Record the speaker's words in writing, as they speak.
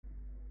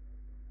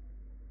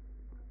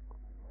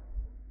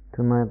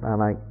Tonight I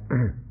like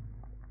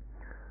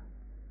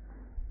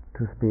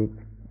to speak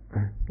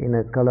in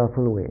a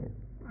colorful way,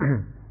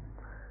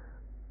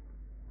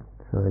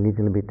 so a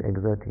little bit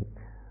exotic.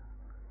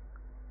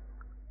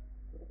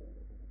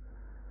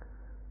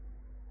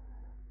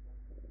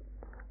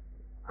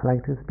 I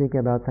like to speak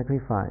about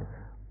sacrifice.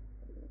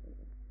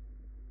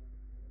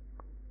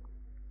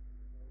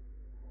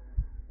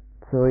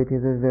 So it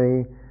is a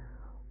very,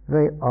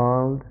 very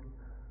old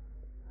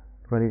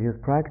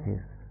religious practice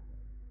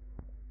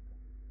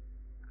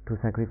to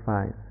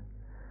sacrifice.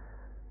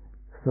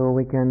 So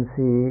we can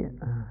see,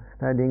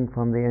 studying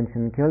from the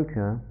ancient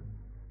culture,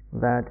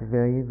 that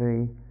very,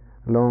 very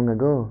long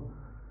ago,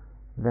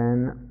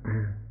 then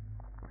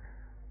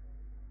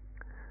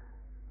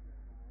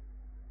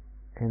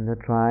in the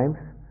tribes,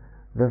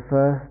 the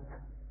first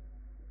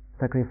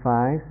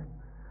sacrifice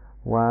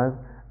was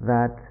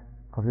that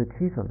of the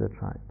chief of the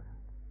tribe.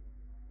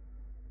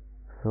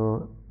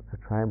 So the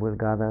tribe will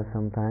gather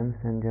sometimes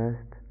and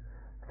just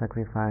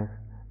sacrifice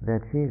their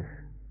chief.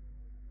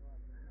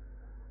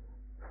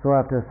 So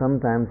after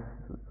sometimes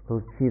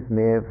those chiefs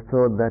may have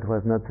thought that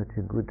was not such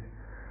a good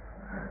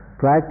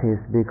practice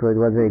because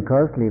it was very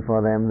costly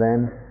for them.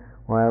 Then,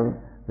 well,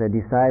 they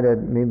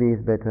decided maybe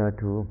it's better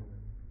to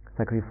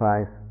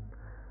sacrifice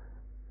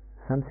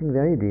something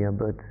very dear,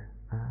 but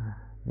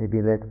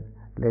maybe let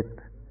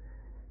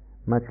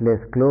much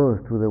less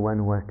close to the one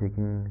who was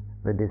taking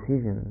the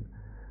decision.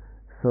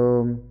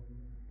 So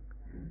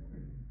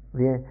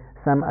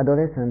some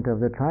adolescent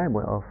of the tribe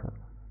were offered,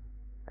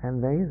 and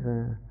there is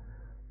a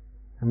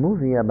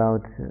movie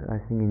about, I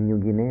think in New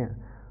Guinea,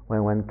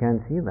 where one can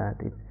see that.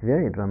 It's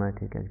very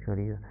dramatic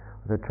actually.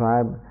 The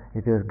tribe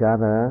is just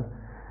gather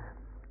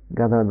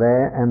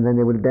there, and then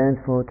they will dance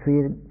for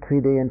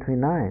three days and 3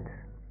 nights,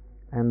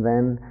 and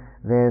then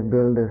they have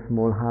built a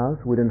small house,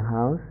 wooden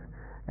house,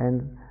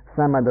 and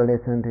some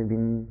adolescent has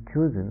been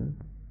chosen.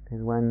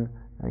 There's one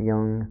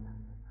young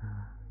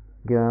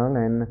girl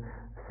and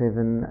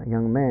 7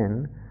 young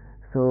men.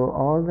 So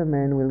all the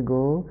men will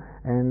go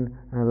and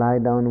lie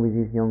down with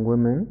this young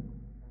woman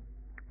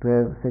to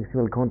have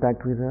sexual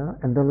contact with her,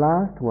 and the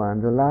last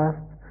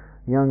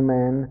young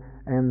man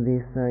and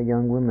this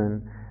young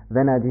woman,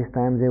 then at this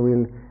time they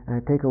will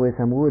take away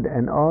some wood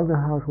and all the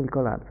house will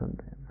collapse on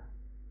them.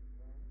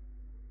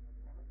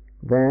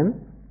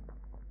 Then,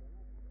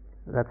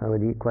 that's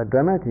already quite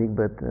dramatic,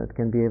 but it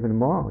can be even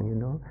more,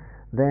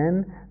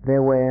 Then they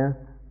were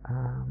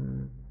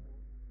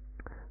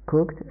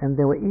cooked and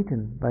they were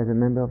eaten by the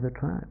member of the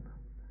tribe.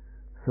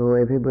 So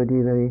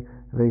everybody very,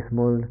 very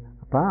small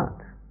part.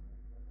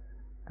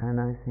 And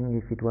I think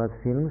if it was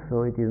filmed,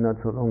 so it is not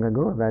so long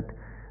ago that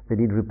they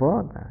did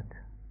report that.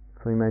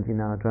 So imagine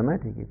how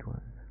dramatic it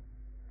was.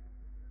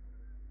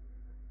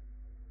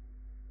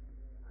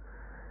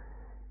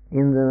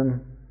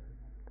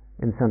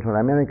 In Central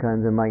America,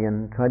 in the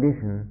Mayan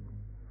tradition,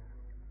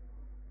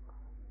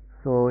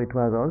 so it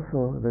was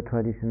also the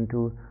tradition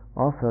to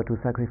offer, to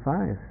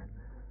sacrifice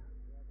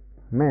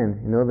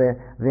men.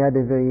 They had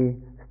a very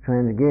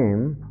strange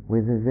game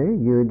with a very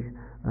huge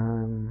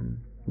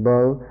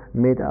ball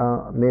made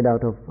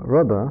out of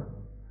rubber,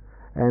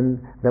 and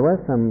there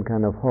was some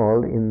kind of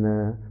hole in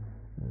the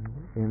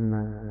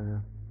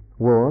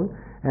wall,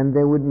 and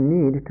they would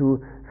need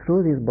to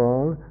throw this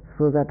ball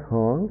through that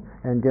hole,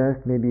 and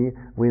just maybe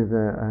with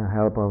the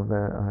help of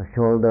the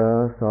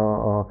shoulders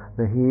or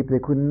the hip, they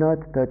could not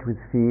touch with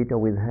feet or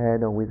with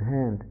head or with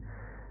hand.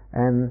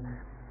 And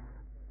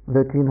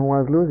the team who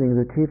was losing,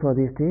 the chief of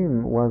this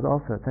team, was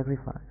offered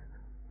sacrifice.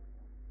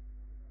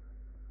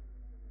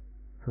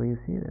 So you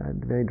see, a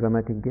very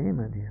dramatic game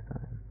at this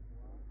time.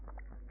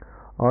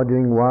 Or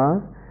during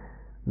wars,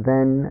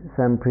 then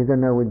some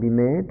prisoner would be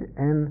made,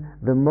 and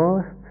the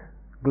most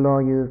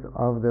glorious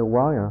of the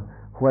warrior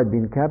who had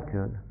been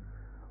captured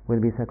will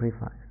be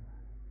sacrificed.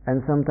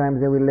 And sometimes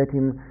they will let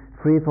him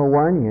free for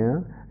 1 year.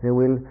 They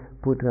will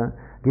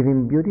give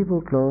him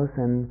beautiful clothes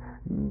and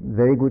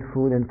very good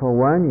food, and for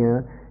 1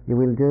 year he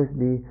will just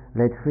be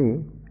let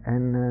free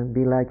and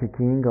be like a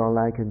king or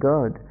like a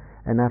god.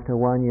 And after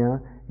 1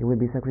 year he will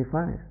be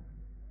sacrificed.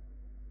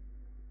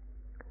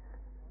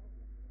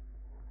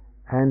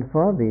 And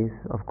for this,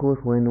 of course,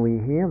 when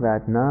we hear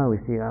that now, we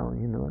see how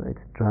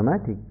it's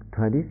dramatic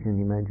tradition.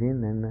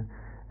 Imagine,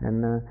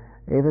 and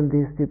even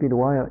this stupid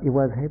warrior, he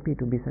was happy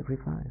to be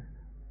sacrificed.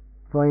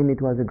 For him, it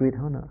was a great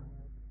honor.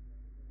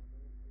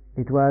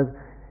 It was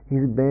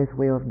his best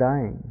way of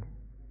dying.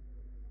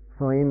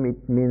 For him,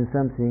 it means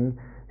something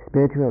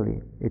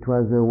spiritually. It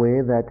was the way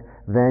that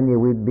then he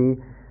would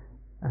be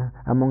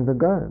among the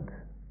gods.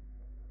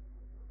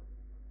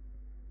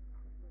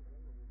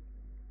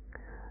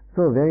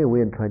 So very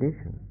weird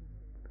tradition.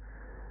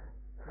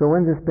 So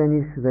when the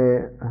Spanish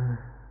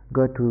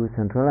got to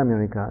Central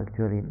America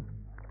actually,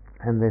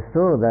 and they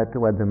saw that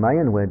what the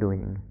Mayan were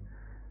doing,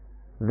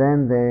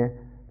 then they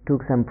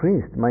took some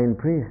Mayan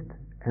priests,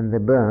 and they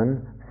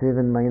burned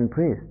 7 Mayan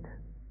priests.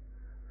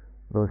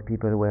 Those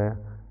people were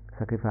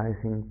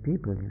sacrificing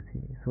people, you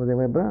see, so they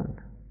were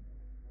burned.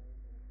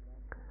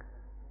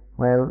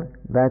 Well,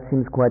 that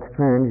seems quite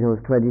strange,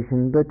 those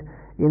traditions, but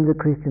in the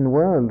Christian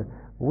world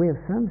we have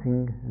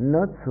something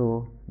not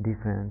so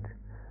different.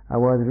 I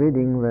was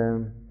reading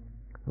the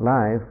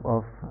life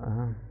of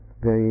a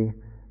very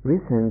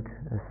recent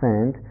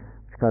saint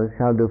called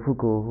Charles de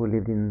Foucauld, who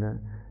lived in the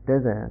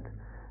desert,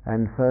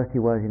 and first he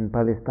was in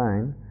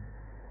Palestine,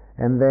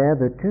 and there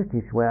the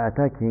Turkish were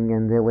attacking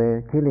and they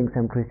were killing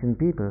some Christian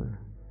people,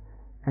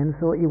 and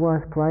so he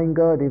was praying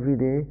God every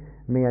day,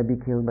 may I be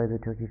killed by the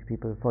Turkish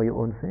people for your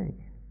own sake.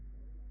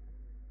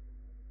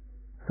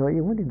 So he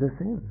wanted the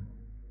same.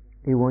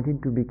 He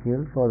wanted to be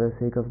killed for the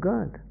sake of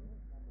God.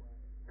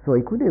 So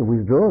he could have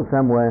withdrawn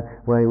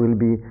somewhere where he will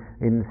be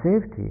in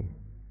safety.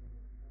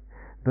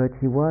 But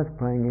he was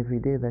praying every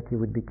day that he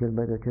would be killed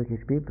by the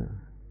Turkish people.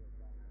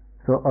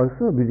 So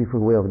also a beautiful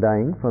way of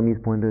dying from his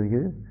point of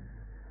view.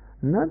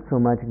 Not so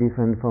much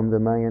different from the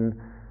Mayan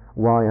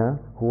warrior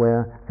who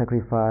were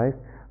sacrificed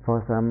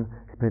for some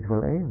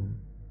spiritual aim.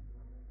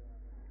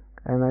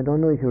 And I don't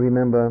know if you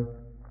remember,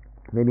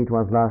 maybe it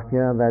was last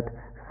year, that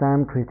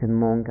some Christian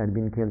monk had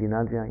been killed in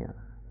Algeria.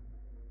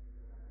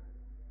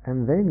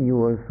 And they knew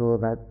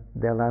also that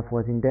their life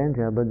was in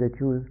danger, but they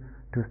chose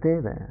to stay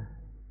there.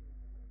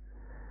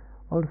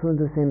 Also in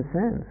the same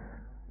sense,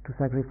 to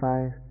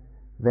sacrifice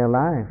their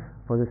life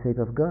for the sake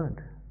of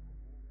God.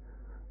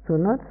 So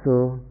not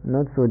so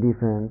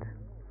different.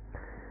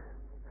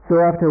 So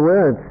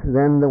afterwards,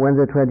 then when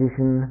the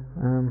tradition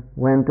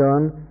went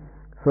on,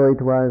 so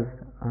it was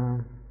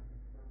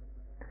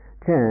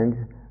changed,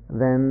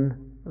 then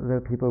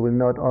the people will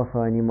not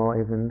offer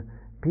anymore even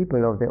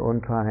people of their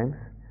own tribes.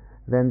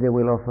 Then they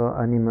will offer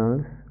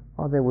animals,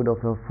 or they would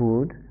offer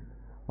food,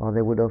 or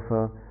they would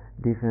offer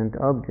different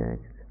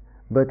objects.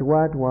 But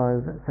what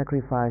was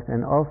sacrificed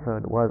and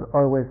offered was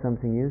always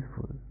something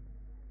useful.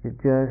 It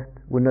just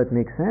would not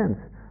make sense,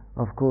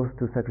 of course,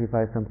 to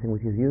sacrifice something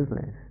which is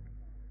useless.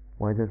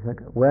 Where is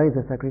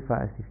the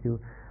sacrifice if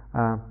you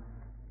are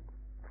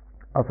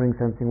offering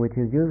something which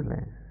is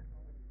useless?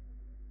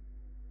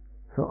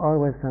 So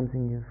always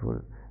something useful.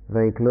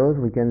 Very close,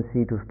 we can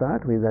see to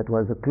start with, that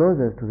was the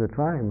closest to the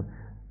tribe.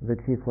 The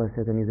chief was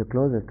certainly the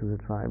closest to the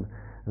tribe.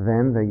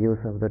 Then the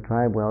youth of the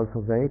tribe were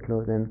also very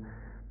close, and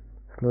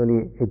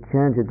slowly it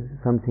changed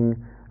something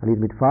a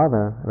little bit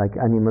farther, like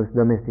animals,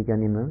 domestic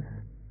animals.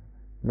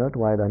 Not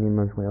wild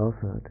animals were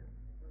offered.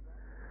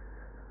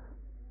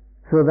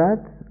 So that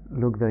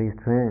looked very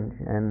strange,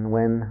 and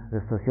when the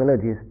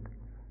sociologists,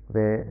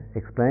 they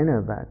explain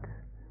that,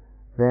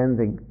 then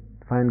they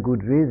find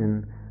good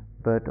reason,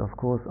 but of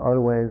course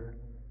always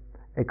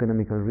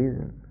economical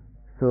reason.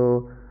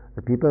 So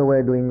the people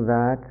were doing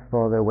that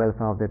for the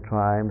welfare of the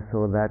tribe,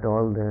 so that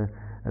all the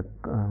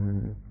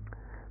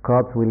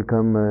crops will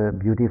come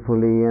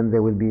beautifully, and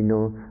there will be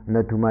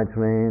not too much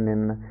rain,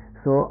 and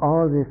so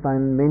all they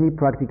find many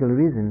practical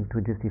reasons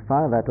to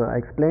justify that or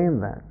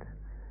explain that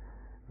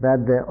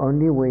the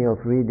only way of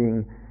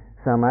reading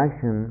some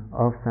action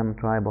of some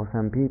tribe or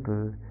some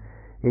people,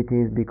 it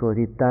is because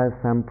it does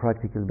some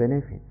practical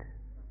benefit.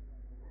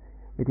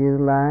 It is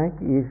like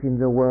if in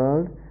the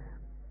world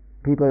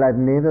people had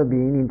never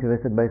been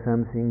interested by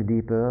something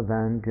deeper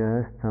than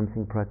just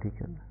something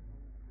practical.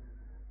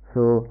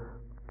 So,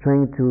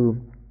 trying to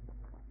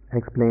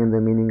explain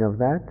the meaning of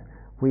that,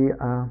 we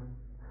are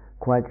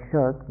quite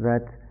shocked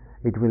that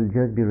it will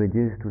just be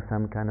reduced to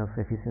some kind of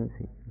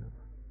efficiency.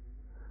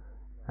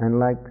 And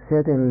like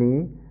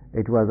certainly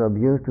it was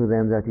obvious to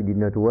them that it did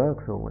not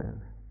work so well.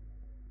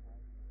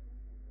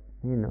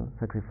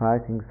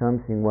 Sacrificing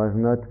something was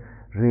not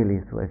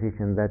really so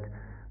efficient that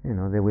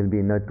there will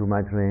be not too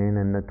much rain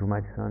and not too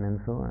much sun and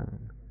so on.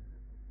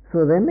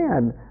 So they may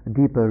have a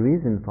deeper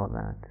reason for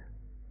that,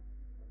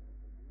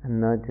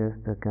 and not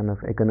just a kind of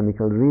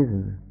economical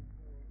reason.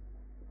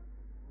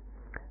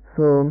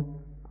 So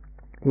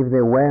if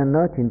they were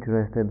not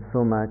interested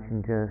so much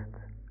in just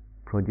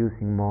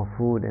producing more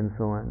food and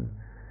so on,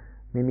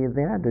 maybe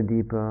they had a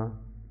deeper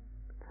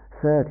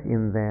search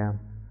in their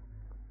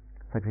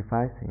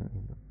sacrificing.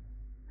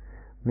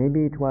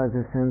 Maybe it was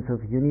a sense of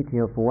unity,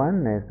 of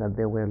oneness that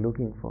they were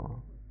looking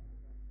for,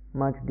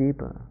 much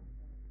deeper.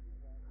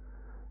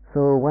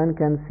 So one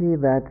can see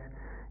that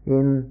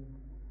in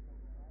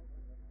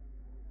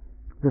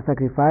the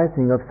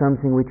sacrificing of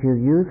something which is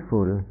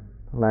useful,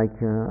 like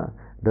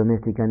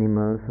domestic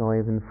animals or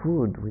even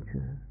food which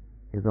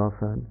is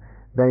offered,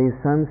 there is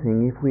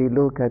something, if we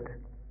look at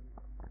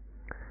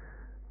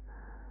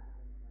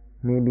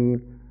maybe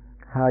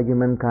how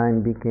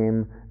humankind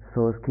became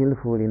so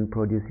skillful in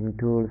producing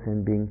tools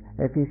and being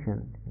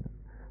efficient.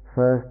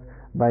 First,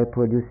 by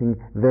producing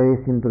very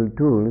simple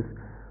tools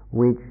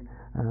which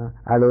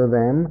allow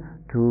them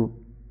to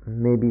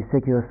maybe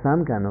secure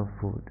some kind of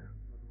food.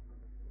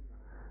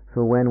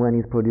 So when one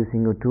is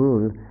producing a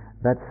tool,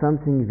 that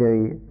something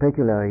very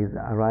peculiar is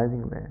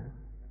arising there,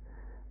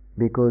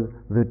 because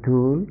the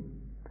tool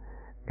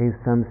is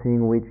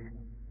something which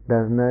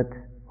does not,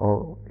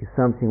 or is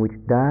something which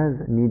does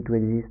need to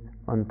exist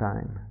on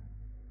time.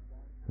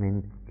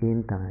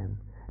 In time,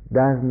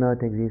 does not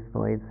exist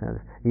for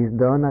itself, is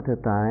done at a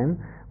time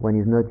when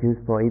it's not used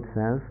for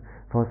itself,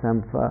 for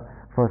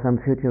some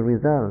future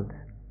result.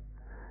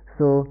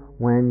 So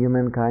when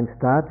humankind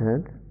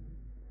started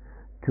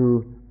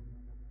to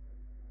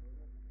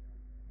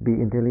be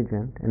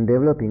intelligent and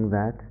developing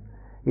that,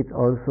 it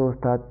also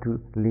start to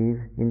live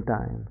in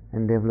time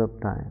and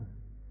develop time.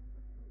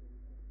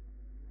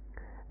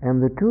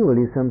 And the tool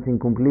is something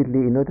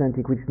completely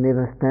inauthentic which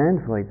never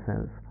stands for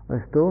itself. A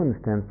stone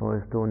stands for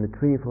a stone, a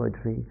tree for a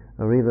tree,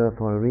 a river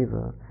for a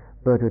river,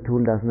 but a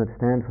tool does not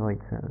stand for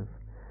itself.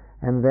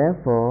 And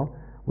therefore,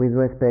 with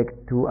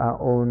respect to our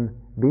own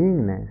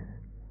beingness,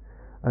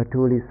 a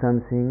tool is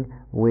something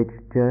which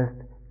just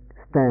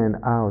stands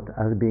out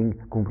as being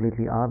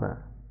completely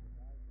other.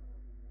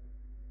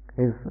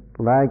 It's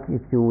like,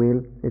 if you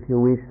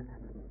wish,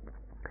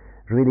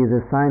 really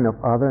the sign of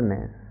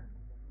otherness.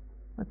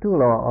 A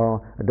tool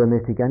or a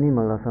domestic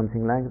animal or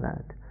something like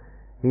that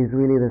is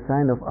really the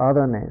sign of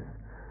otherness.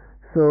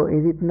 So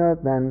is it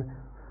not then,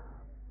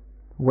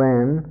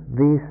 when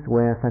these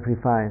were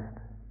sacrificed,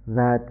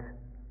 that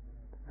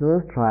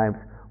those tribes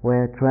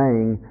were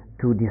trying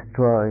to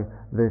destroy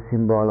the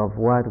symbol of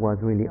what was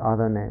really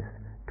otherness,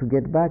 to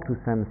get back to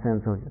some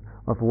sense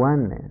of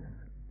oneness?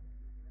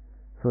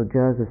 So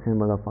just the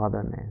symbol of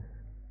otherness,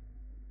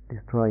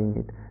 destroying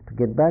it, to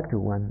get back to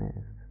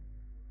oneness.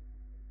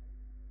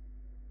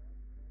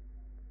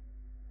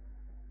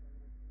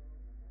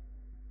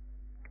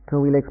 So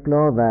we'll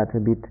explore that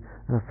a bit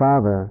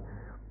further.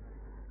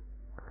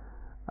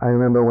 I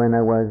remember when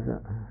I was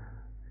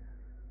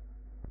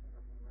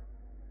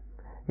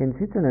in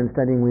Switzerland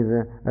studying with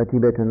a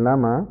Tibetan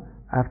Lama,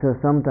 after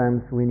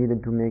sometimes we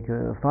needed to make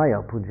a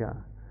fire puja.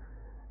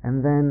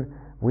 And then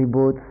we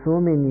bought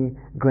so many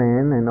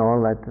grain and all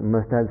that,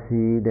 mustard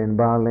seed and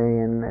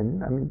barley,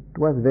 and I mean, it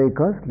was very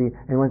costly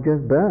and was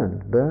just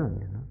burned,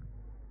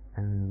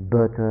 and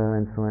butter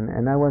and so on.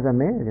 And I was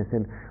amazed. I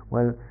said,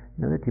 well,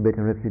 the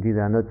Tibetan refugees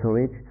are not so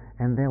rich,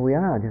 and there we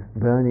are, just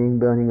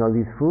burning all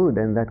this food,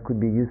 and that could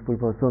be useful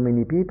for so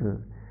many people.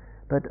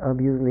 But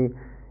obviously,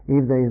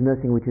 if there is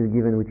nothing which is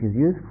given which is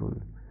useful,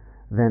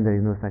 then there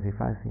is no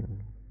sacrificing.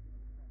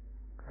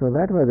 So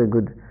that was a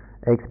good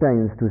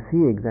experience to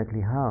see exactly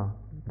how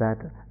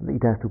that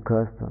it has to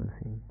cost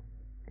something.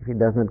 If it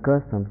does not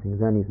cost something,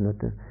 then it's not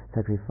a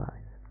sacrifice.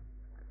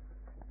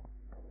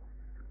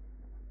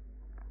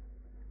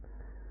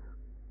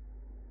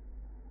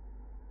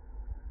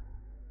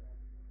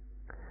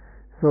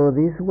 So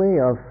this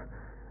way of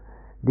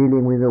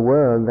dealing with the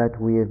world that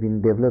we have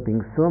been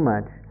developing so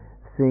much,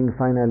 seeing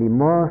finally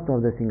most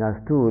of the things as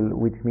tool,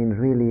 which means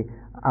really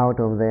out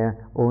of their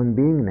own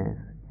beingness,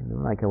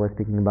 like I was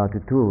speaking about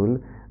a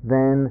tool,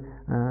 then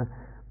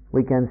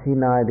we can see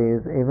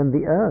nowadays even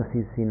the earth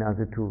is seen as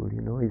a tool,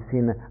 is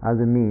seen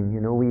as a mean.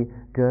 We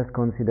just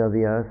consider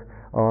the earth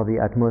or the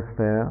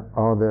atmosphere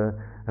or the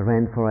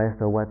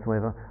rainforest or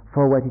whatsoever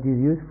for what it is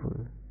useful.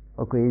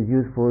 Okay, it's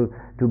useful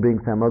to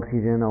bring some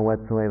oxygen or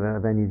whatsoever,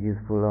 then it's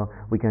useful, or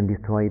we can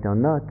destroy it or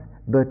not,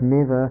 but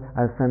never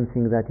as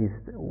something that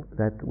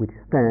which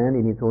stands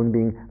in its own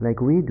being like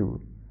we do.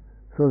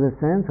 So the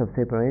sense of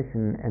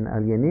separation and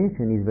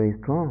alienation is very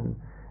strong,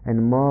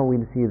 and more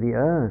we'll see the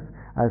earth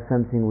as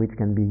something which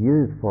can be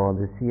used for,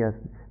 the sea as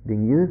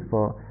being used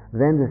for,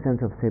 then the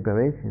sense of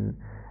separation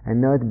and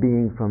not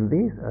being from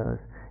this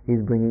earth is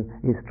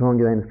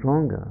stronger and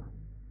stronger.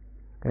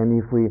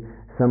 And if we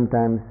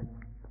sometimes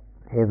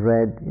have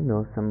read,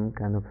 some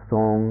kind of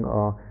song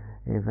or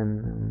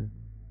even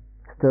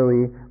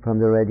story from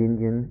the Red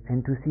Indian,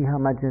 and to see how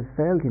much they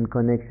felt in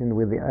connection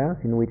with the earth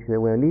in which they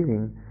were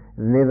living,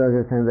 never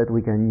the sense that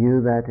we can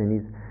use that and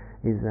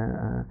is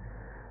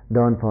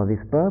done for this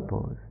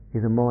purpose,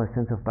 is a more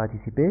sense of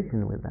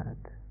participation with that,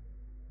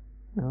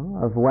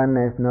 of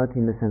oneness, not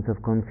in the sense of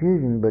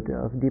confusion, but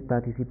of deep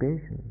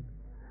participation.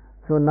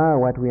 So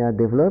now what we are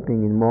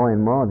developing in more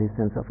and more this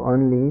sense of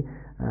only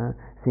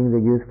seeing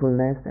the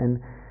usefulness and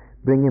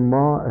bringing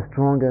a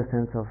stronger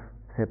sense of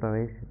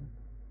separation.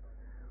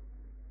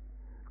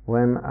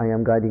 When I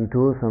am guiding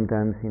tours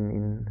sometimes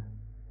in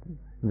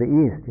the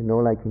East,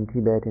 like in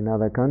Tibet and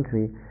other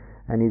countries,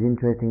 and it's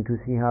interesting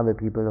to see how the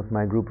people of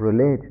my group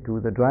relate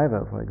to the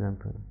driver, for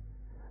example.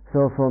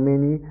 So for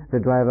many, the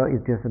driver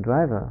is just a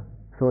driver,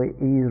 so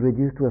he is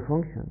reduced to a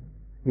function.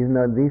 He's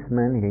not this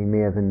man, he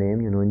may have a name,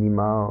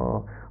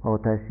 Nima or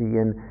Tashi,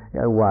 and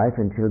a wife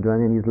and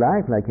children, and his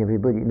life like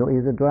everybody. No,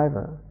 he's a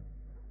driver.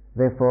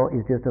 Therefore,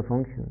 it's just a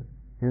function.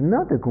 He's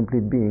not a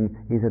complete being,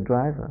 he's a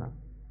driver.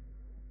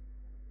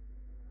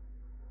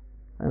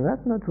 And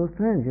that's not so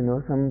strange,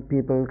 Some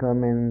people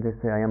come and they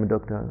say, I am a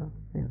doctor,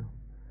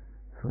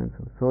 so and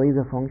so. So he's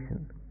a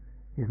function.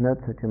 He's not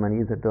such a man,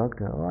 he's a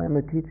doctor, or I'm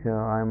a teacher,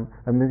 or I'm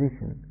a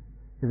musician.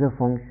 He's a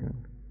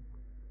function.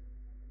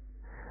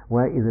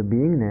 Where is a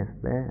beingness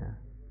there?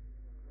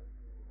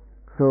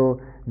 So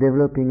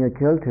developing a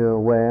culture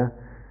where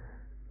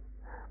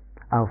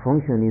our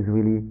function is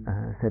really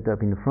set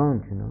up in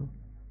front,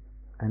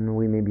 and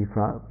we may be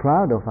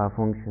proud of our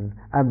function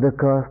at the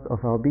cost of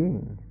our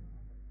being.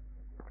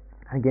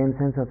 Again,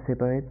 sense of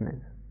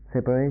separation.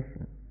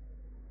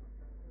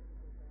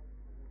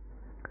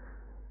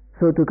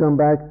 So to come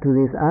back to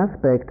this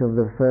aspect of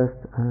the first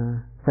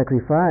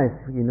sacrifice,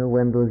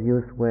 when those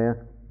youths were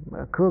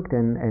cooked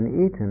and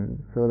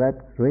eaten. So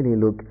that really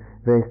looked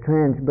very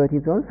strange, but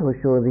it also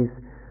shows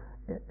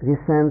this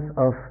sense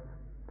of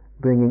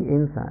bringing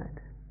insight,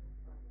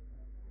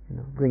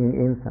 bringing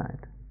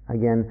insight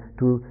again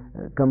to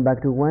come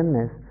back to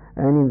oneness.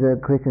 And in the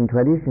Christian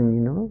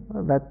tradition,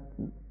 that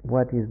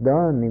what is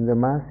done in the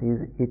Mass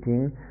is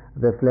eating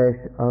the flesh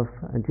of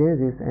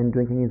Jesus and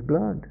drinking his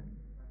blood.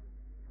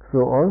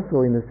 So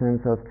also in the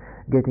sense of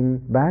getting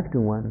back to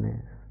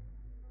oneness,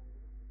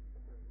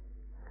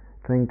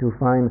 trying to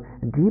find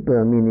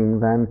deeper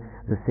meaning than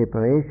the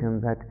separation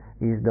that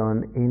is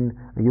done in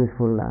a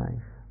useful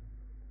life.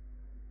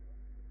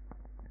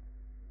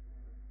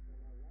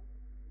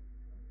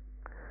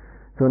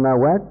 So now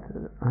what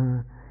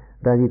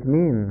does it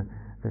mean,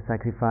 the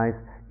sacrifice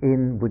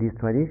in Buddhist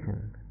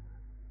tradition?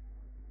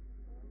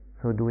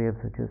 So do we have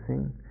such a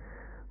thing?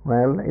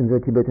 Well, in the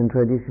Tibetan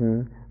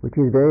tradition, which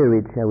is very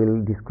rich, I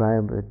will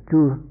describe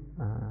two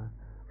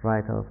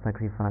rites of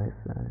sacrifice,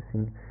 I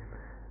think,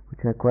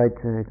 which are quite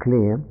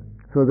clear.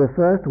 So the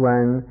first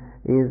one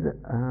is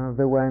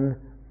the one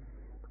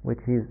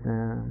which is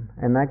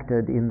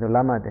enacted in the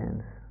Lama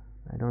dance.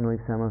 I don't know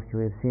if some of you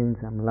have seen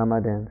some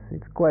Lama dance.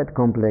 It's quite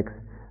complex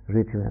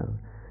ritual.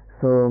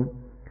 So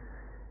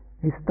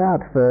it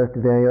starts first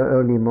very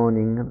early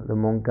morning. The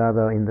monks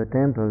gather in the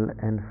temple,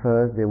 and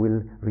first they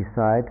will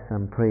recite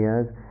some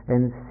prayers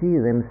and see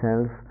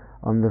themselves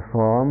on the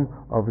form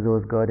of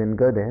those god and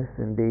goddess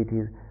and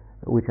deities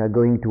which are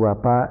going to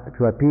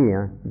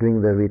appear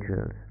during the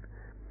rituals.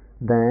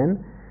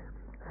 Then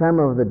some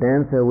of the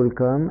dancers will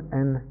come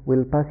and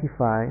will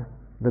pacify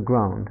the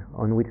ground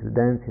on which the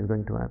dance is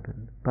going to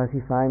happen.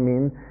 Pacify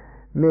means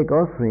make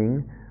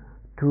offering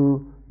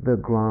to the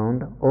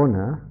ground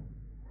owner,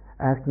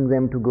 asking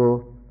them to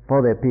go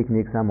for their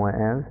picnic somewhere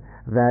else,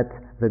 that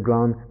the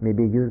ground may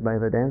be used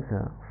by the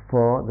dancer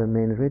for the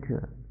main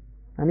ritual.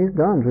 And it's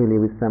done really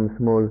with some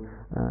small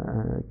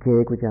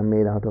cake which are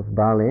made out of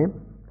barley,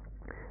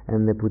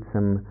 and they put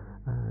some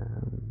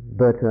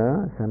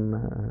butter, some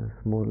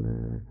small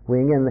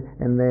wing,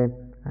 and they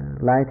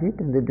light it,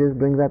 and they just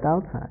bring that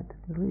outside.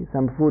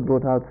 Some food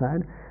brought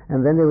outside,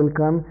 and then they will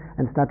come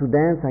and start to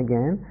dance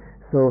again.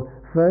 So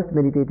first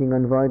meditating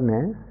on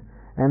voidness,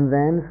 and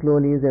then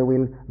slowly they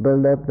will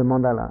build up the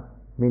mandala,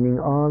 meaning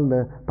all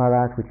the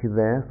palace which is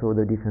there, so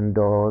the different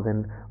doors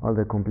and all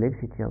the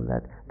complexity of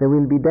that. They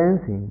will be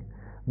dancing,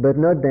 but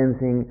not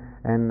dancing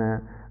and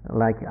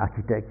like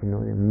architects,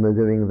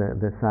 measuring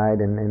the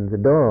side and the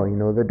door.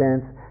 The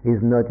dance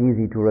is not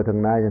easy to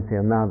recognize and say,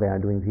 oh, now they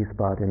are doing this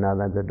part and now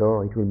that's the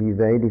door. It will be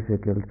very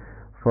difficult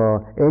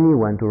for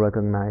anyone to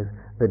recognize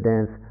the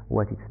dance,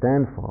 what it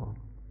stands for.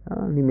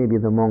 Only maybe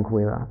the monk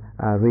who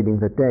are reading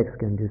the text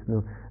can just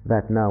know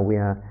that now we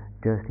are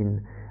just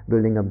in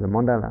building up the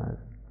mandalas.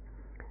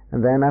 And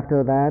then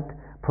after that,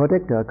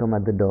 protector come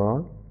at the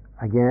door.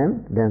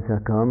 Again, dancer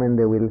come, and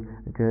they will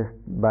just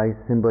by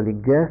symbolic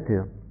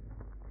gesture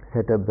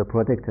set up the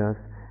protectors,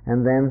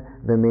 and then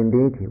the main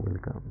deity will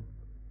come.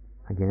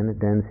 Again,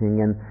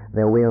 dancing, and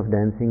their way of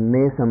dancing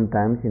may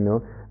sometimes,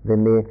 they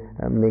may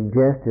make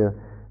gesture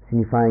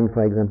signifying,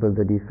 for example,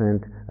 the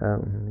different,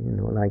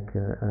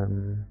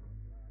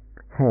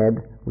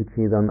 head, which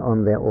is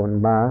on their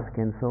own mask,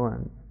 and so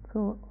on.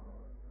 So,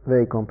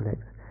 very complex.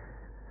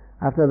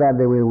 After that,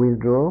 they will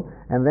withdraw,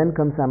 and then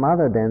comes some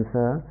other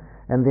dancer,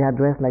 and they are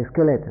dressed like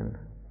skeletons.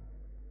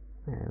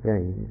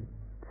 Very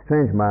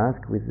strange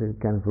mask with a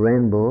kind of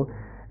rainbow,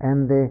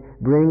 and they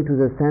bring to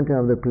the center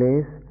of the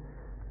place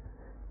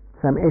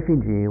some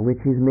effigy,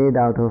 which is made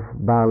out of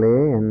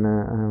barley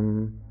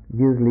and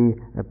usually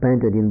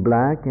painted in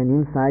black, and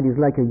inside is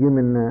like a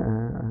human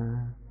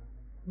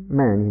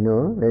man,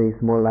 very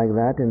small like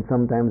that, and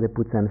sometimes they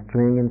put some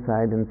string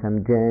inside and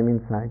some gem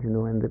inside,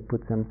 and they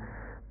put some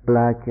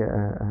black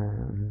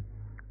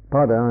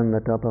powder on the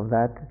top of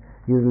that,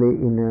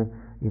 usually in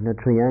a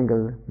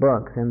triangle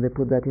box, and they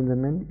put that in the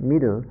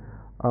middle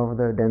of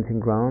the dancing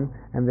ground,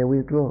 and they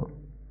withdraw.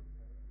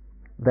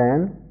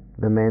 Then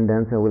the main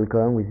dancer will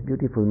come with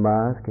beautiful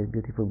mask and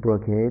beautiful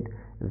brocade.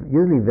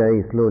 Usually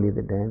very slowly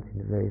they dance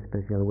in a very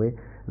special way.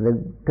 They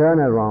turn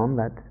around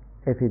that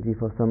effigy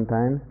for some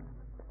time,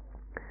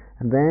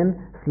 and then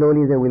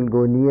slowly they will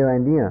go near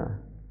and near,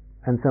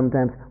 and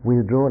sometimes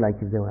withdraw like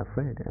if they were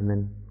afraid, and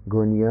then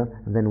go near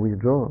and then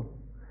withdraw.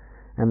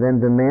 And then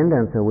the main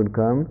dancer will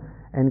come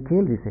and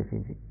kill this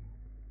effigy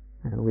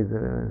with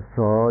a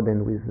sword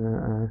and with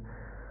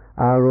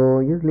arrow.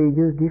 Usually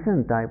use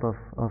different type of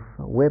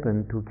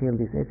weapon to kill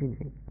this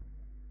effigy.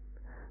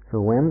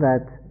 So when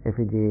that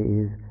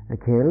effigy is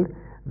killed,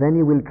 then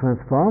you will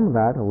transform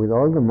that, with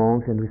all the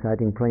monks and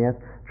reciting prayers,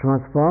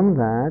 transform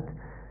that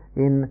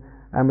in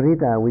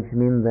Amrita, which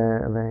means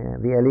the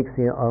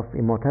elixir of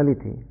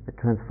immortality. They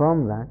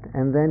transform that,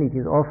 and then it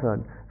is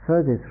offered.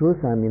 First they throw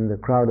some in the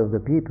crowd of the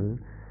people,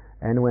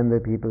 and when the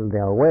people they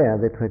are aware,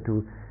 they try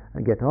to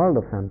get hold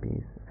of some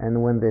piece.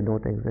 And when they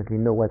don't exactly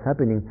know what's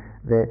happening,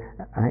 they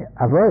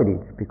avoid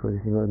it because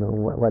you don't know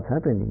what's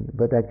happening.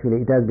 But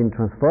actually it has been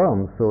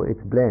transformed, so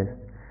it's blessed.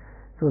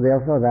 So they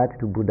offer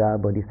that to Buddha,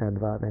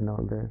 Bodhisattvas, and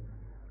all the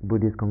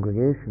Buddhist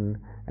congregation,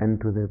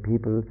 and to the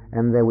people,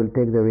 and they will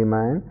take the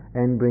remain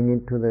and bring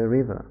it to the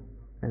river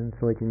and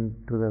throw it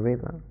into the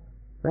river.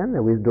 Then they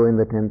withdraw in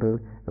the temple,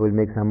 they will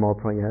make some more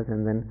prayers,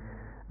 and then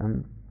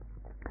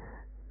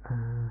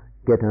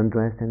get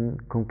undressed and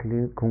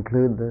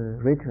conclude the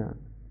ritual.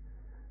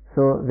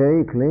 So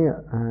very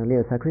clearly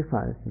a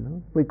sacrifice.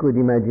 We could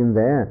imagine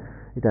there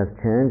it has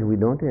changed. We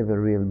don't have a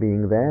real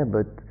being there,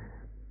 but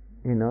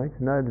it's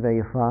not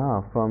very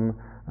far from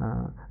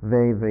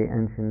very, very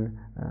ancient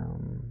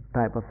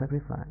type of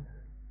sacrifice.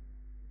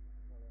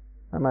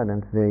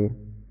 It's very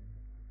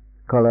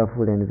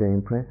colorful and very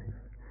impressive.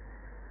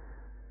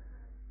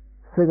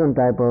 Second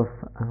type of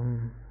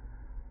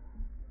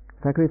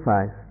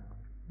sacrifice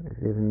is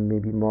even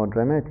maybe more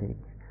dramatic.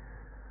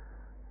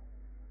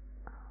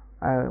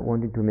 I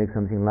wanted to make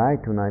something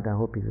light tonight. I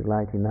hope it's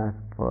light enough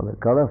for the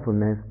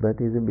colorfulness, but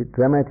it's a bit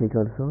dramatic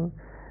also.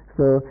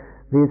 So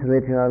this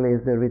ritual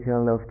is the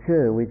ritual of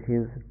Che, which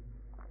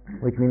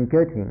means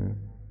cutting.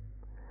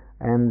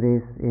 And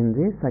in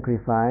this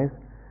sacrifice,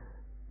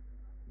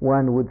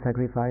 one would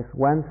sacrifice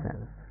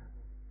oneself.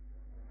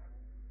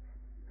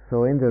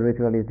 So in the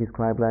ritual is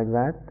described like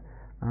that.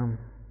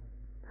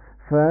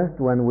 First,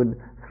 one would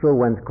throw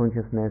one's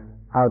consciousness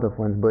out of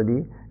one's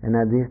body, and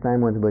at this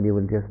time one's body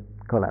will just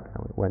collapse.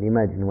 Well,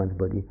 imagine one's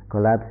body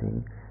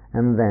collapsing,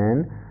 and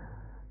then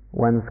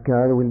one's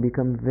skull will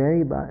become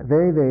very,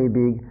 very, very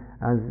big,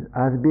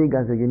 as big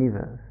as the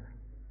universe,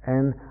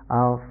 and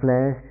our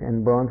flesh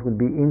and bones will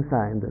be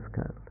inside the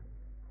skull,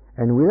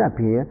 and will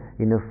appear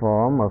in the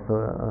form of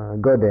a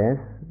goddess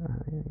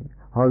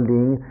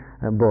holding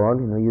a ball.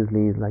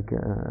 Usually it's like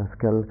a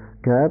skull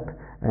cup,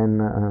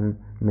 and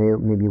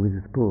maybe with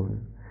a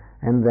spoon,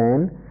 and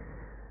then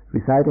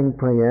reciting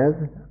prayers,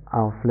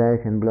 our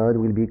flesh and blood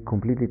will be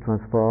completely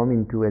transformed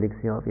into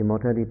elixir of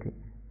immortality.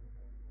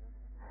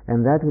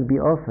 And that will be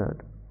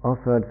offered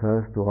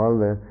first to all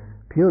the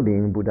pure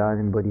beings, Buddhas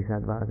and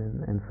Bodhisattvas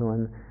and so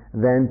on,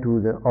 then to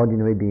the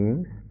ordinary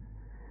beings,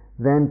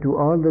 then to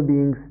all the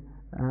beings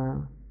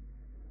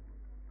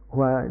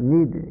who are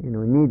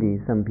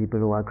needy, some people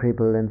who are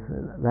crippled, and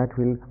that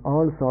will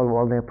all solve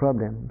all their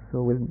problems.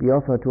 So will be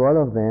offered to all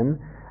of them,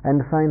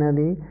 and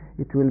finally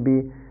it will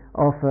be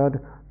offered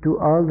to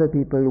all the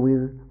people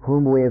with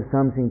whom we have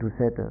something to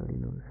settle.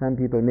 Some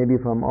people maybe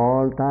from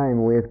all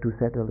time we have to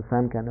settle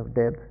some kind of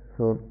debt.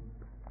 So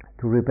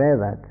to repair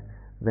that,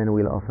 then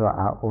we'll offer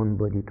our own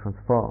body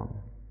transformed.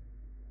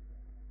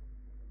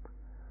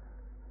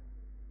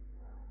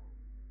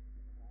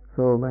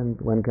 So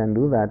one can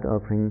do that,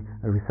 offering,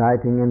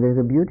 reciting, and there's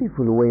a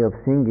beautiful way of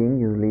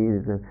singing. Usually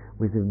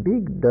with a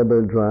big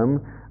double drum.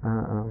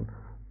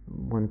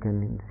 One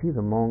can see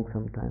the monks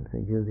sometimes they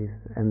use this,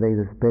 and there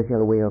is a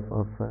special way of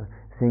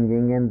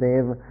singing, and they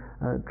have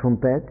a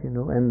trumpet,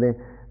 and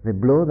they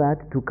blow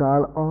that to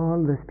call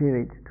all the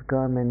spirits to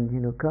come and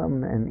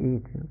come and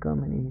eat,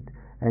 come and eat.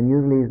 And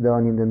usually it's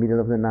done in the middle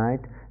of the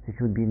night. There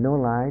should be no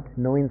light,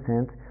 no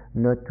incense,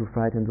 not to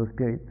frighten those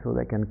spirits, so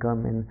they can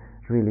come and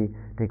really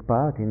take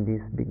part in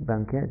this big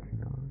banquet.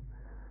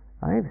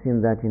 I have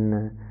seen that in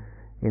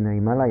the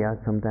Himalayas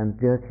sometimes,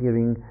 just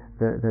hearing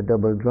the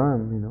double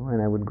drum,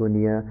 and I would go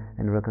near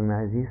and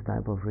recognize this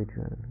type of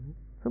ritual.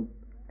 So,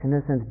 in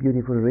a sense,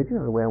 beautiful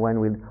ritual where one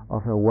will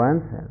offer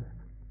oneself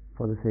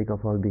for the sake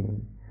of all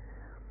beings.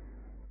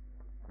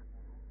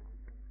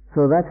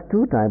 So that's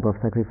two types of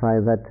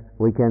sacrifice that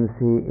we can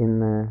see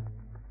in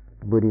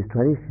Buddhist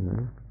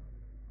tradition.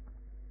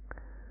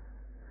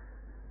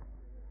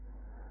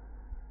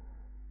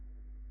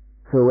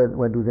 So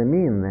what do they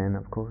mean then?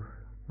 Of course,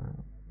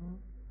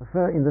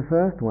 in the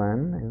first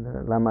one, in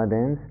the Lama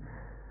dance,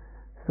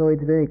 so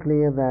it's very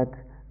clear that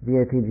the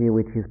effigy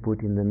which is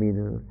put in the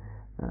middle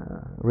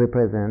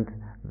represent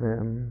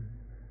the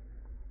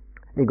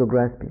ego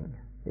grasping,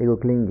 ego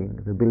clinging,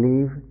 the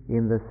belief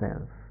in the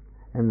self,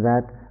 and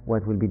that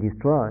what will be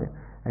destroyed.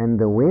 And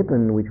the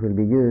weapon which will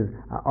be used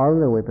are all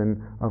the weapons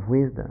of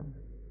wisdom.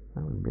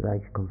 It will be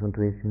like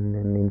concentration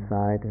and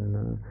insight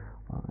and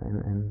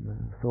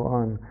so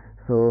on.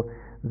 So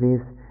this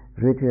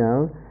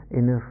ritual,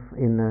 in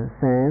a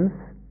sense,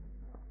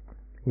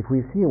 if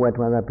we see what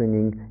was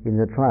happening in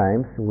the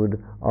tribes,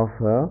 would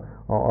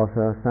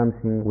offer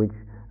something which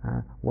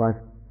was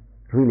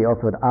really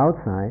offered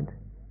outside,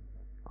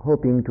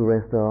 hoping to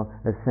restore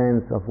a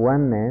sense of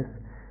oneness.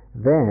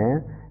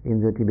 There, in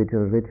the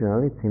Tibetan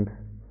ritual, it seems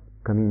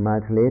coming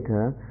much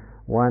later,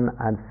 one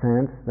had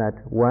sense that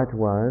what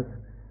was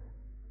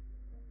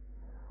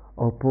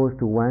opposed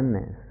to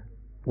oneness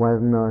was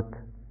not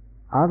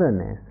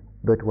otherness,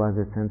 but was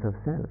a sense of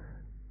self.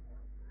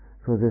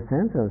 So the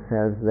sense of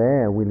self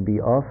there will be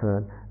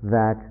offered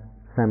that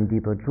some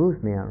deeper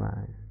truth may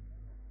arise.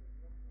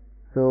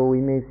 So we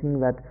may think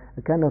that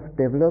a kind of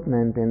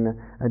development and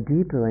a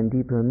deeper and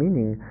deeper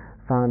meaning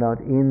found out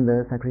in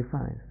the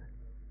sacrifice.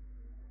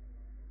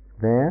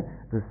 There,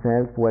 the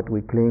self, what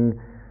we cling,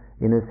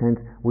 in a sense,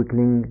 we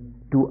cling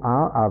to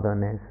our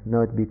otherness,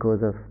 not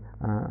because of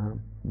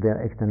the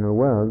external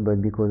world,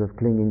 but because of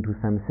clinging to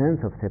some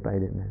sense of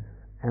separatedness.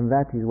 and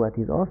that is what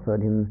is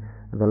offered in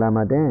the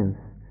Lama dance.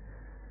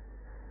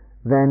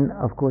 Then,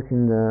 of course,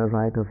 in the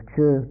rite of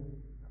Che,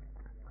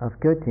 of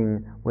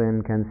cutting,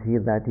 one can see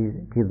that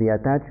it is the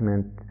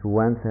attachment to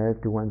oneself,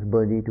 to one's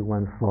body, to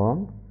one's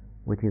form,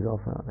 which is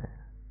offered there.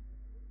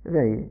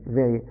 Very,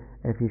 very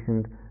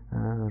efficient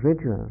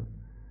ritual.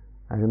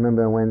 I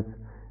remember once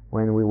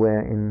when we were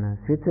in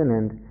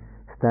Switzerland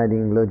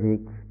studying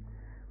logic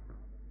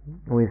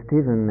with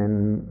Stephen,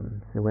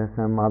 and there were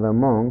some other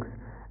monks,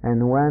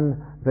 and one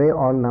very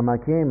old Lama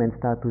came and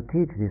started to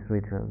teach this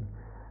ritual.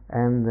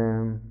 And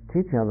the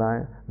teacher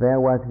there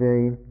was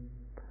very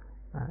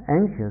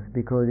anxious,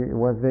 because he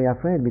was very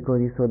afraid, because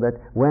he saw that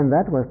when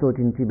that was taught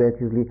in Tibet,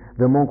 usually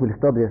the monk will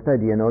stop their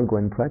study and all go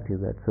and practice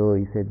that. So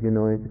he said,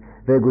 it's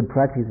very good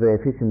practice, very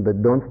efficient,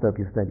 but don't stop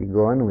your study,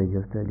 go on with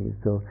your studies.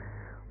 So,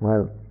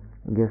 well,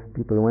 I guess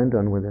people went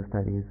on with their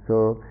studies.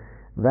 So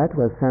that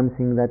was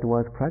something that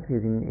was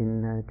practiced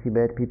in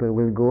Tibet. People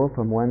will go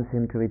from one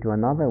cemetery to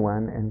another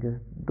one and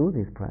just do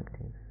this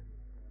practice.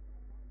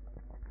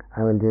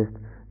 I will just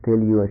tell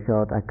you a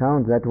short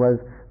account that was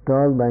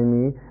told by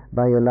me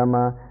by a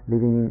Lama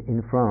living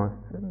in France.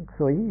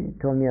 So he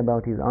told me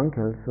about his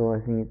uncle, so I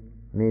think it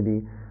may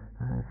be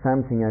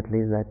something at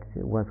least that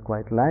was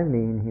quite lively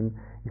in him.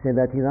 He said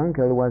that his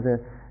uncle was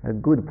a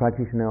good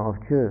practitioner of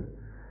Che.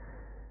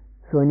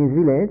 So in his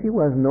village he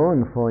was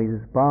known for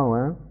his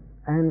power,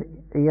 and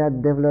he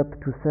had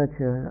developed to such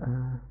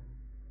a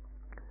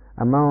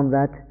amount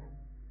that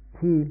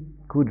he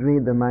could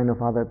read the mind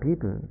of other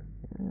people.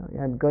 He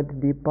had got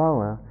deep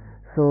power.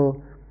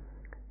 So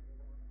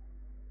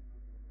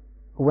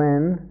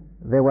when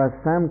there was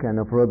some kind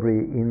of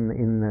robbery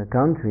in the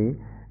country,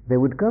 they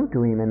would come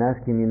to him and ask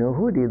him,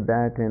 who did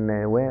that, and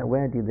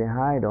where did they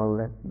hide all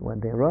that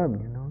what they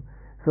robbed,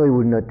 So he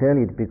would not tell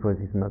it, because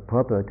it's not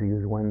proper to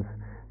use one's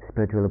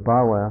spiritual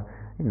power,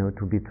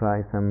 to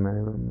betray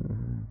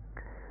some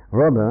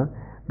robber.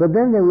 But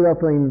then they will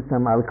offer him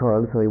some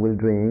alcohol, so he will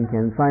drink,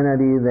 and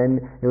finally then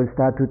he will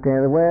start to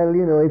tell, well,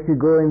 if you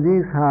go in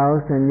this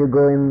house and you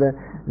go in the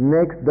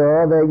next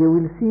door, there you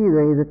will see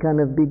there is a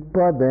kind of big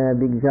pot there, a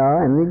big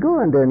jar, and you go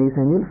underneath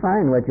and you'll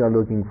find what you're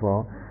looking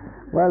for.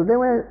 Well, they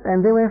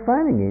were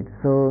finding it.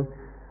 So,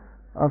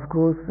 of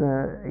course,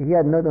 he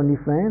had not only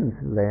friends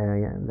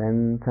there,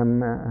 then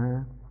some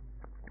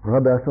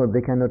robbers thought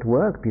they cannot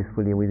work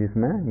peacefully with this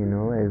man,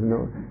 there's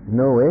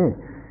no way.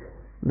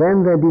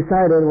 Then they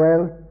decided,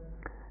 well,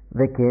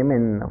 they came,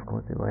 and of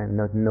course they were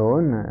not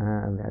known,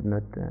 they had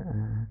not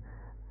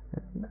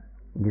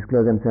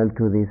disclosed themselves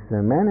to this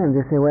man, and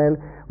they say, well,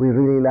 we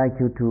really like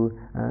you to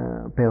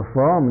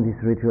perform this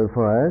ritual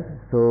for us,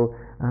 so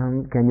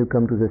can you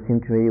come to the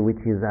cemetery which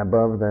is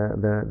above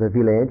the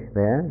village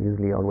there,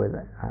 usually always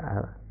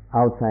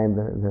outside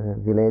the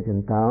village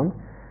and town.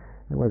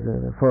 There was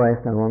a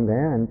forest around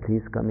there, and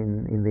please come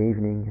in the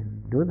evening and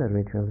do the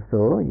ritual.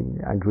 So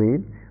he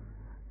agreed,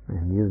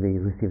 and usually he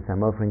received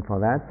some offering for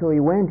that. So he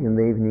went in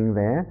the evening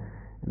there,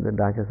 in the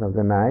darkness of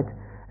the night,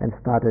 and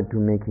started to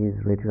make his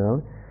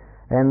ritual.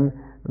 And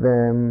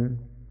the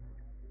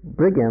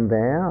brigand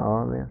there,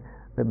 or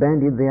the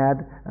bandit, they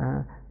had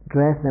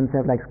dressed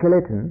themselves like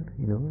skeleton,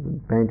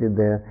 painted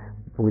there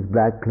with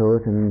black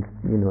clothes and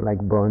like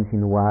bones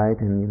in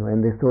white, and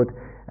and they thought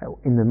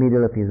in the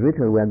middle of his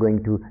ritual we are going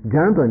to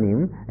jump on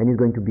him, and he's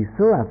going to be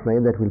so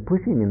afraid that we'll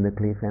push him in the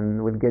cliff and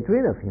we'll get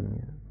rid of him.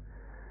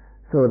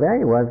 So there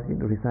he was,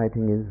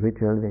 reciting his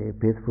ritual very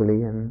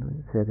peacefully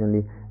and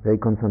certainly very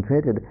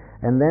concentrated,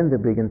 and then the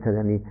brigand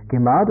suddenly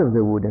came out of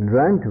the wood and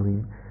ran to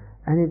him,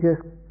 and he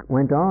just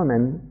went on,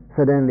 and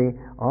suddenly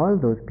all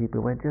those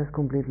people were just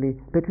completely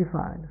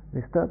petrified.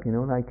 They stopped,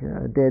 like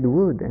a dead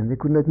wood, and they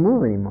could not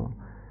move anymore.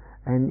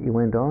 And he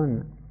went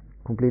on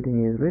completing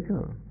his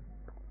ritual.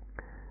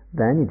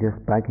 Then he just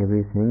packed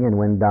everything and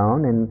went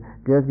down, and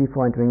just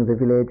before entering the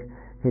village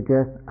he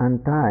just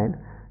untied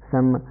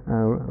some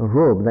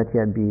rope that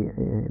he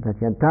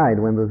had tied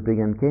when those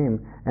brigands came,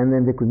 and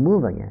then they could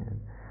move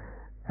again.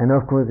 And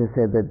of course they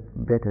said that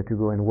better to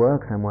go and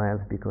work somewhere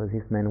else, because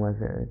this man was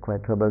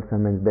quite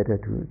troublesome, and it's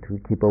better to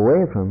keep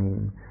away from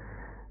him.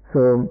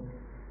 So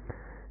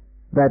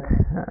that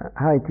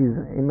how it is,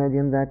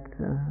 imagine that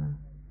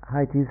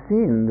how it is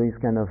seen, this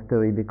kind of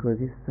story,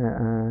 because this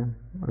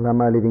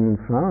Lama living in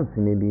France,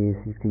 he may be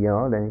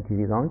 60-year-old, and it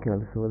is his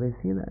uncle, so they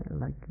see that,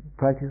 like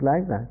practice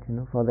like that,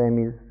 for them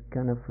is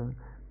kind of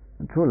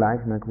true life.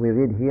 Like we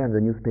read here in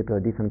the newspaper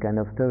a different kind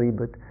of story,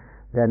 but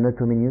there are not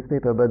so many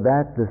newspapers, but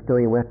that's the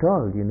story we're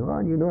told, and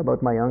about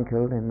my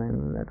uncle, and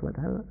that's what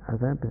has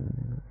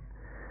happened.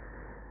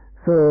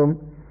 So,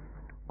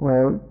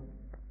 well,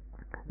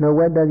 now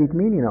what does it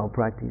mean in our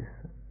practice,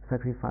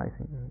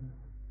 sacrificing?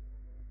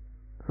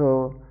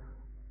 So,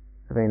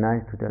 very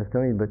nice to tell a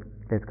story, but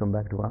let's come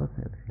back to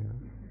ourselves,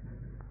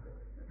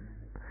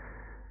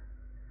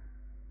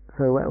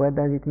 So what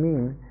does it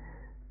mean?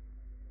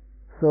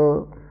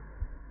 So,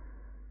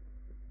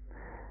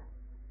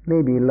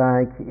 maybe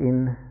like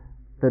in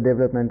the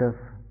development of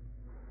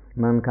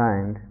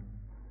mankind,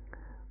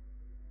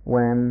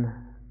 when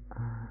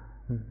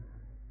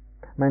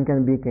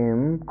mankind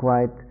became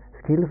quite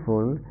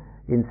skillful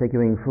in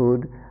securing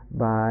food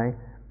by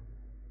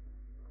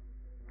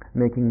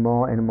making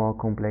more and more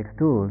complex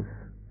tools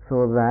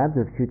so that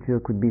the future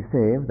could be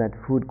saved, that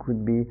food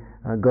could be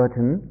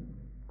gotten,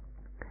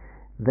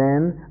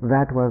 then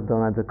that was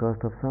done at the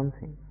cost of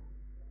something.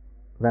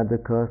 At the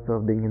cost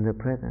of being in the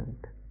present,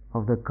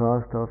 of the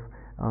cost of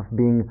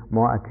being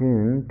more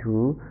attuned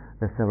to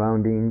the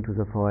surrounding, to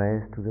the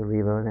forest, to the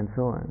rivers, and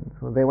so on.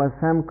 So there was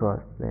some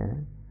cost there.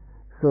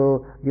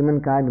 So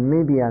humankind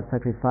maybe has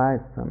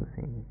sacrificed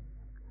something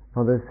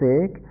for the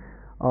sake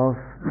of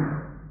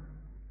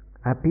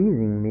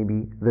appeasing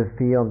maybe the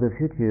fear of the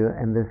future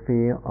and the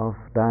fear of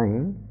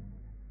dying.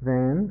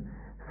 Then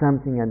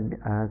something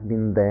has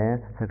been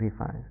there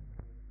sacrificed.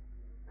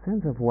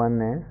 Sense of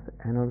oneness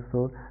and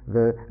also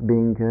the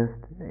being just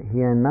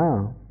here and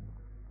now.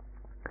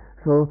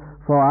 So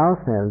for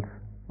ourselves,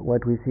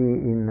 what we see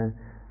in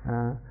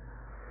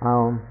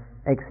our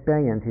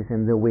experiences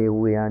and the way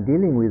we are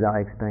dealing with our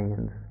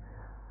experience,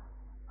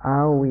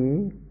 are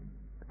we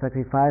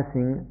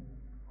sacrificing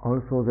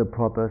also the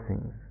proper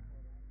things?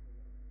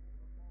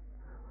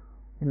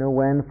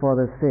 When for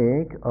the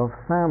sake of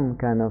some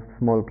kind of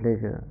small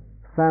pleasure,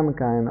 some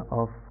kind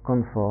of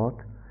comfort,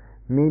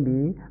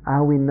 maybe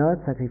are we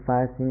not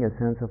sacrificing a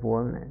sense of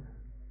oneness?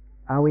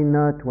 Are we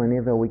not,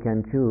 whenever we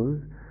can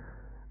choose,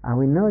 are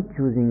we not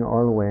choosing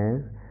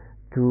always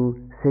to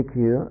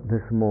secure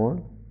the small,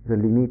 the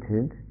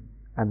limited,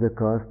 at the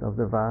cost of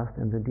the vast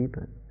and the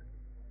deepest?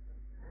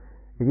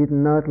 Is it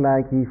not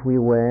like if we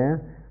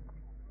were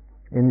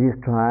in this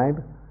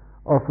tribe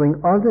offering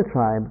all the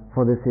tribe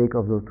for the sake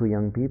of those two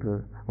young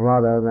people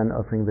rather than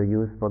offering the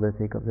youth for the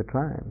sake of the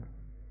tribe?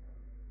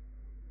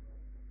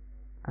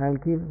 I'll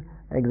give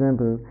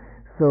example.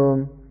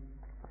 So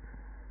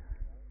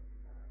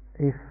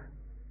if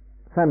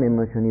some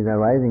emotion is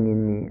arising in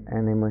me,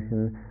 an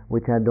emotion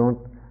which I don't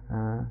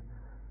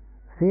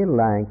feel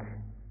like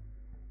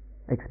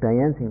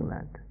experiencing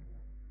that,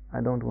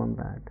 I don't want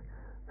that.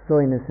 So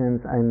in a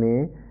sense I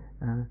may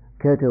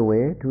cut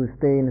away to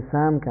stay in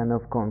some kind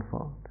of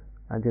comfort.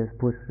 I just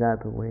push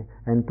that away,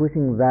 and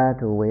pushing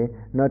that away,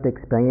 not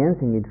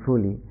experiencing it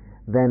fully,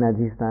 then at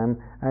this time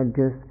I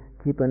just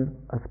keep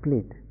a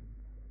split.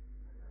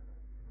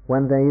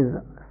 When there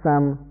is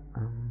some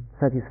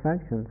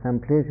satisfaction, some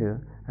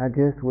pleasure, I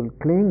just will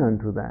cling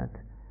onto that,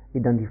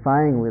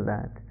 identifying with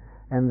that,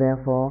 and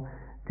therefore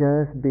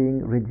just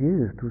being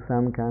reduced to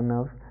some kind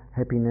of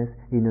happiness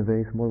in a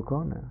very small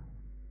corner.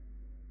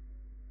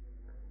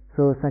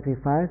 So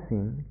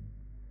sacrificing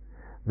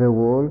the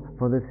whole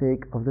for the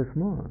sake of the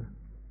small.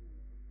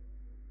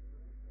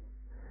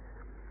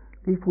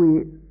 If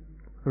we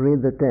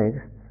read the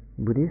texts,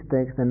 Buddhist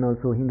texts and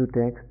also Hindu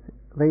texts,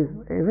 there is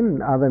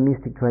even other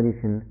mystic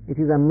tradition, it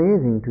is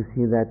amazing to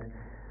see that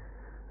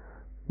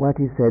what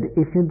is said,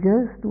 if you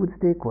just would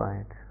stay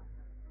quiet,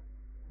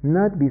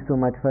 not be so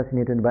much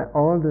fascinated by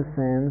all the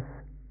sense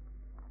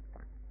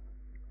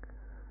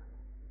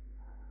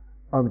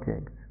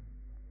objects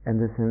and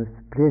the sense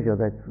pleasure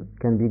that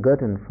can be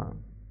gotten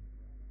from.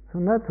 So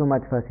not so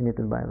much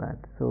fascinated by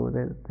that. So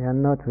they are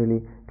not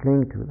really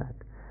clinging to that.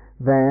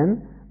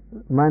 Then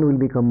mind will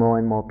become more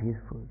and more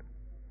peaceful.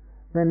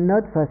 Then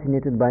not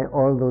fascinated by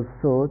all those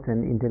thoughts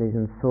and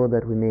intelligent thoughts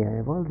that we may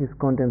have, all these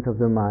contents of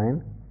the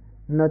mind,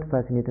 not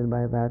fascinated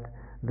by that,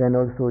 then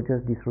also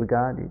just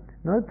disregard it,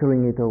 not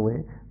throwing it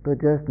away, but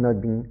just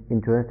not being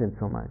interested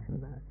so much in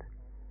that.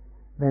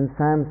 Then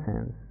some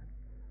sense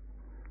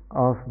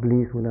of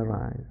bliss will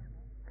arise.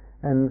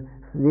 And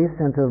this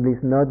sense of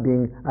bliss not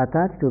being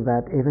attached to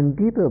that, even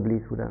deeper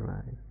bliss would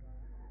arise.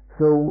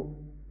 So,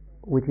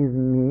 which is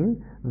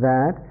mean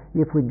that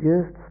if we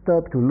just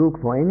stop to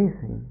look for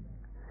anything,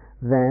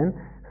 then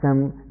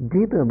some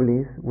deeper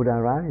bliss would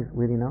arise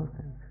within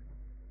ourselves.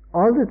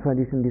 All the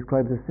tradition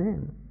describes the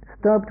same.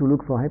 Stop to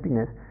look for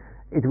happiness,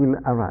 it will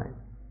arise.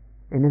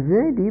 In a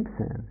very deep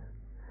sense.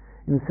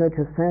 In such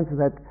a sense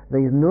that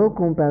there is no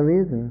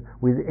comparison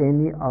with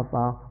any of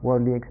our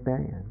worldly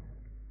experience.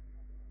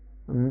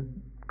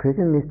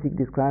 Christian mystics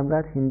describe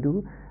that,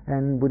 Hindu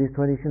and Buddhist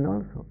tradition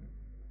also.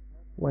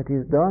 What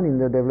is done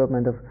in the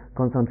development of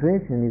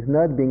concentration is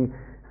not being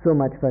so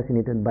much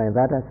fascinated by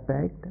that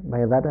aspect,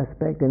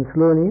 and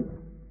slowly,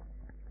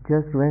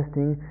 just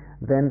resting,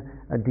 then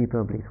a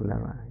deeper bliss will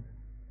arise.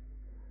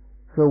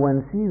 So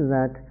one sees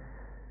that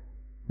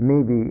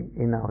maybe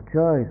in our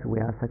choice we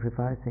are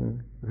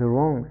sacrificing the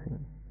wrong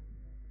thing,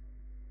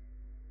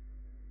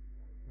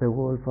 the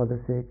whole for the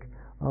sake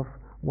of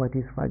what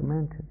is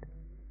fragmented.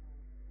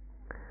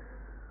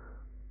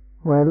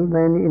 Well,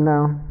 then in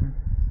our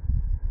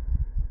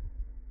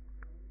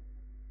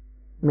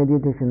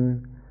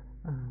meditation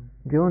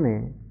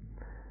journey,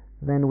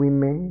 then we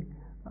may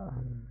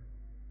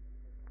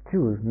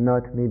choose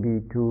not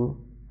maybe to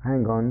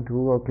hang on to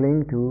or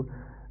cling to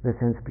the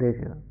sense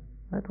pleasure.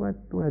 That's what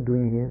we're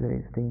doing here,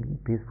 very staying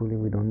peacefully.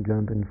 We don't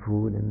jump in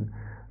food and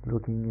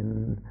looking,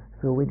 and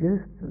so we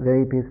just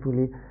very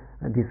peacefully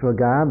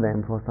disregard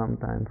them for some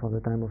time, for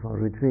the time of our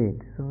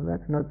retreat. So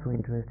that's not so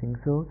interesting.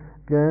 So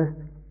just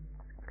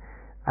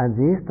at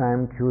this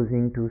time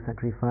choosing to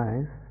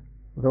sacrifice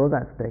those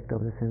aspects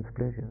of the sense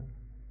pleasure,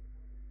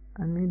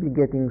 and maybe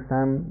getting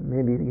some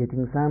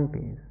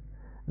peace,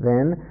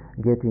 then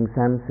getting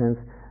some sense,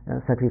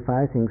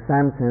 sacrificing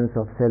some sense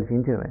of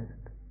self-interest,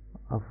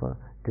 of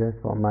just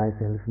for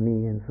myself,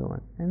 me, and so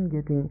on, and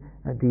getting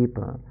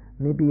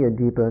maybe a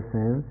deeper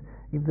sense.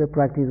 If the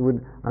practice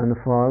would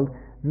unfold,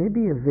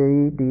 maybe a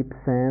very deep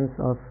sense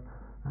of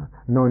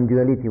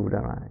non-duality would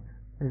arise,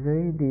 a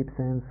very deep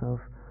sense of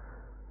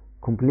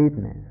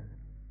completeness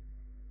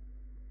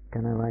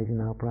can arise in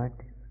our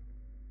practice.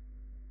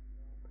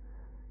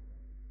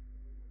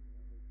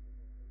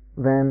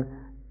 Then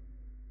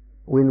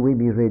will we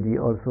be ready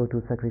also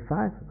to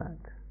sacrifice that?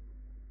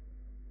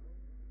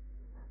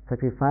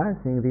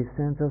 Sacrificing this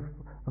sense of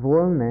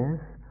wholeness,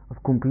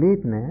 of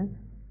completeness,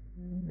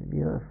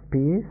 maybe of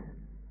peace,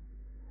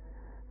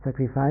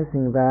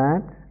 sacrificing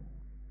that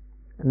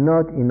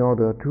not in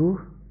order to,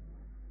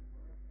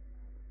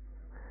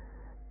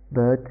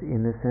 but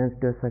in a sense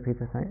just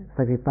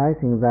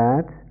sacrificing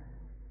that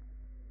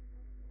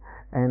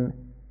and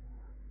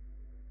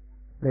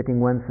letting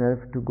oneself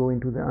to go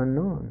into the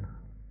unknown,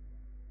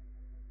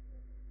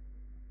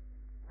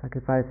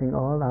 sacrificing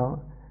all our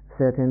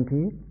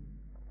certainty,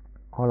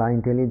 all our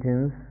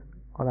intelligence,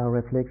 all our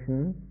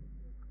reflection,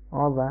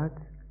 all that,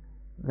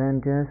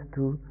 then just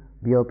to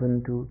be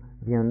open to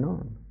the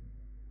unknown.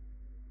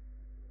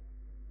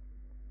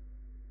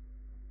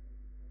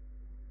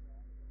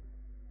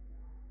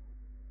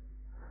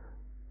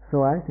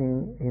 So I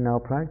think in our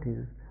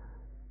practice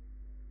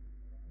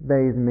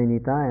there is many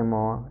time,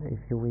 or if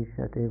you wish,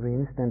 at every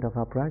instant of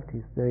our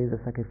practice, there is a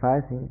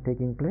sacrificing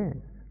taking place.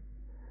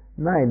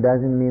 Now it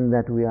doesn't mean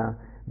that we are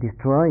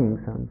destroying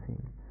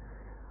something.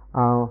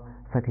 Our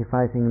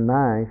sacrificing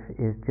life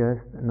is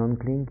just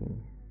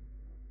non-clinging,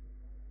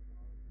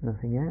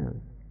 nothing else.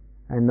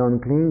 And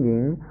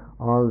non-clinging,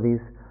 all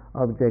these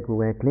objects we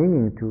were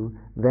clinging to,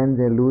 then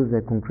they lose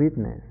their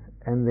concreteness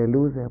and they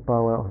lose their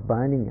power of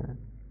binding us.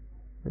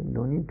 We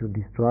don't need to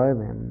destroy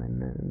them,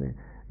 and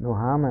no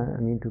harm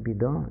need to be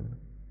done.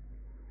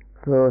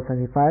 So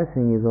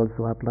sacrificing is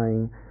also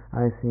applying,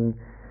 I think,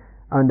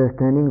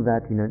 understanding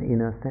that in an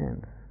inner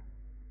sense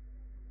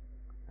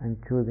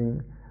and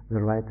choosing the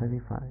right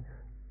sacrifice.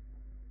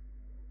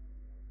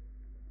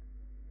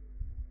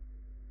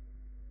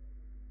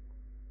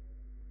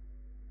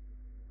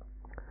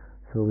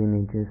 So we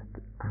may just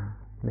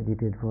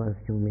meditate for a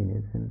few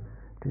minutes and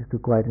just to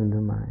quieten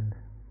the mind.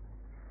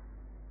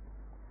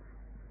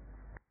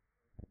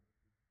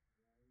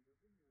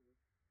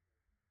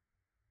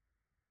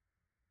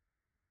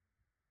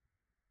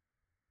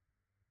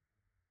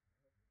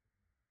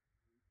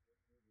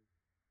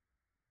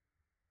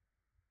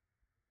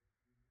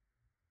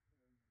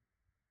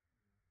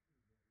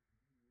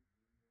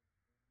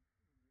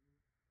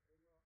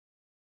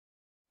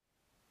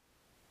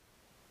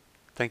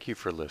 Thank you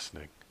for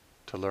listening.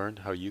 To learn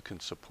how you can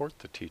support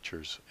the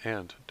teachers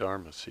and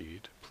Dharma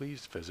Seed,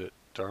 please visit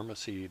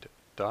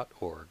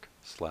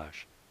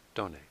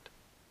dharmaseed.org/donate.